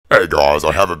Hey guys,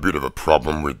 I have a bit of a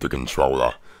problem with the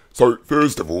controller. So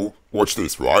first of all, watch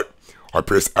this, right? I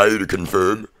press A to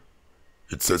confirm.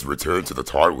 It says return to the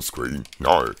title screen.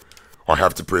 No, I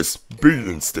have to press B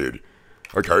instead.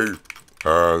 Okay,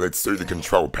 let's do the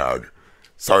control pad.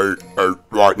 So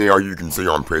right now you can see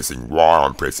I'm pressing Y,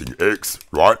 I'm pressing X,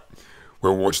 right?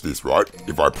 Well, watch this, right?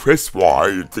 If I press Y,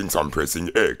 it thinks I'm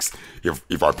pressing X.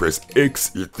 If I press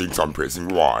X, it thinks I'm pressing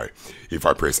Y. If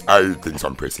I press A, it thinks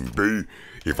I'm pressing B.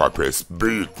 If I press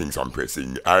B, it thinks I'm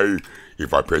pressing A.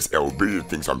 If I press LB, it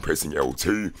thinks I'm pressing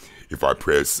LT. If I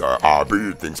press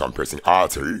RB, it thinks I'm pressing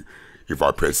RT. If I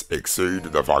press exceed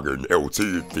the fucking LT,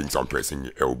 it thinks I'm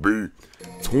pressing LB.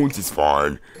 Taunt is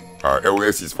fine.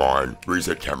 LS is fine.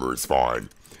 Reset camera is fine.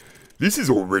 This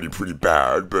is already pretty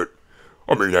bad, but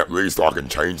I mean, at least I can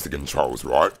change the controls,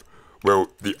 right? Well,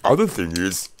 the other thing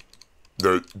is,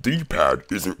 the D-pad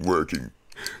isn't working.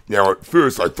 Now, at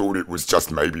first I thought it was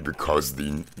just maybe because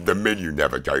the menu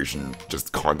navigation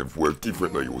just kind of worked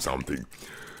differently or something.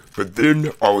 But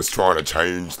then I was trying to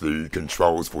change the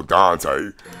controls for Dante,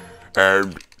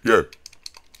 and yeah,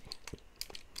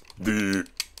 the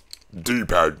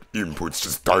D-pad inputs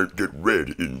just don't get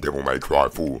read in Devil May Cry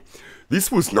 4.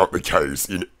 This was not the case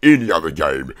in any other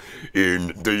game. In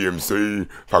DMC,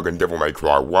 fucking Devil May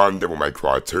Cry 1, Devil May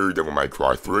Cry 2, Devil May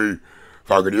Cry 3,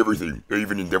 fucking everything.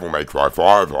 Even in Devil May Cry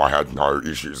 5, I had no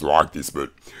issues like this,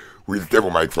 but with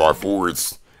Devil May Cry 4,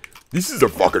 this is a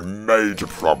fucking major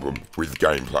problem with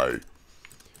gameplay.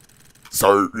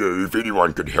 So, yeah, if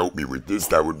anyone could help me with this,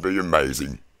 that would be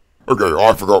amazing. Okay,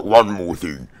 I forgot one more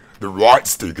thing. The right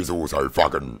stick is also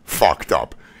fucking fucked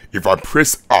up. If I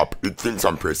press up, it thinks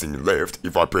I'm pressing left.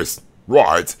 If I press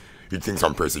right, it thinks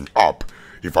I'm pressing up.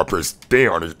 If I press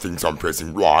down, it thinks I'm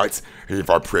pressing right. And if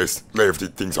I press left,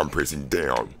 it thinks I'm pressing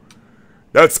down.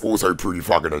 That's also pretty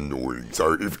fucking annoying.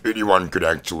 So if anyone could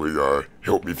actually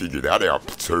help me figure that out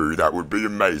too, that would be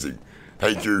amazing.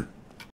 Thank you.